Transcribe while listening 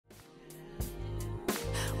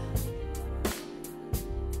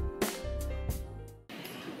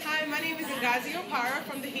Gazi Opara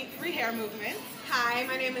from the Heat Free Hair Movement. Hi,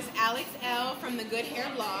 my name is Alex L. from the Good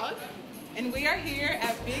Hair blog. And we are here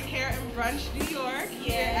at Big Hair and Brunch, New York,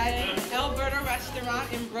 here at Alberta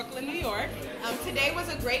Restaurant in Brooklyn, New York. Today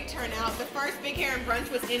was a great turnout. The first Big Hair and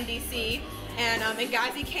Brunch was in DC, and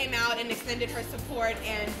Gazi came out and extended her support,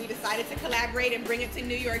 and we decided to collaborate and bring it to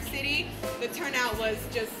New York City. The turnout was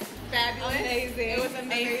just fabulous. Amazing. It was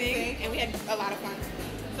amazing, and we had a lot of fun.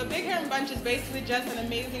 So Big Hair and Brunch is basically just an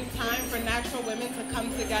amazing time for natural women to come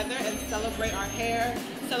together and celebrate our hair,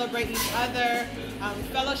 celebrate each other,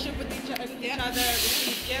 fellowship with each other,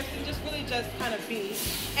 receive gifts, and just really just kind of be.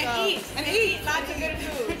 And eat lots of good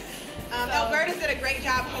food. Alberta did a great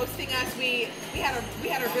job hosting us. We had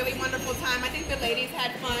a really wonderful time. I think the ladies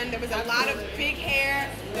had fun. There was a lot of big hair.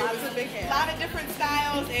 There was a lot of different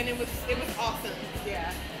styles, and it was awesome.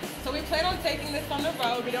 Yeah. So we plan on taking this on the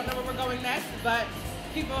road. We don't know where we're going next, but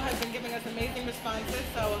people have been giving us amazing responses,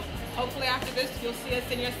 so hopefully after this you'll see us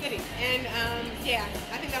in your city. And yeah,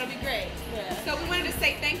 I think that'll be great. Yeah. So we wanted to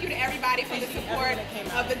say thank you to everybody for the support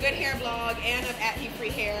of the Good Hair blog and of At Heat Free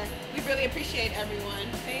Hair. We really appreciate everyone.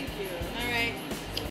 Thank you. All right.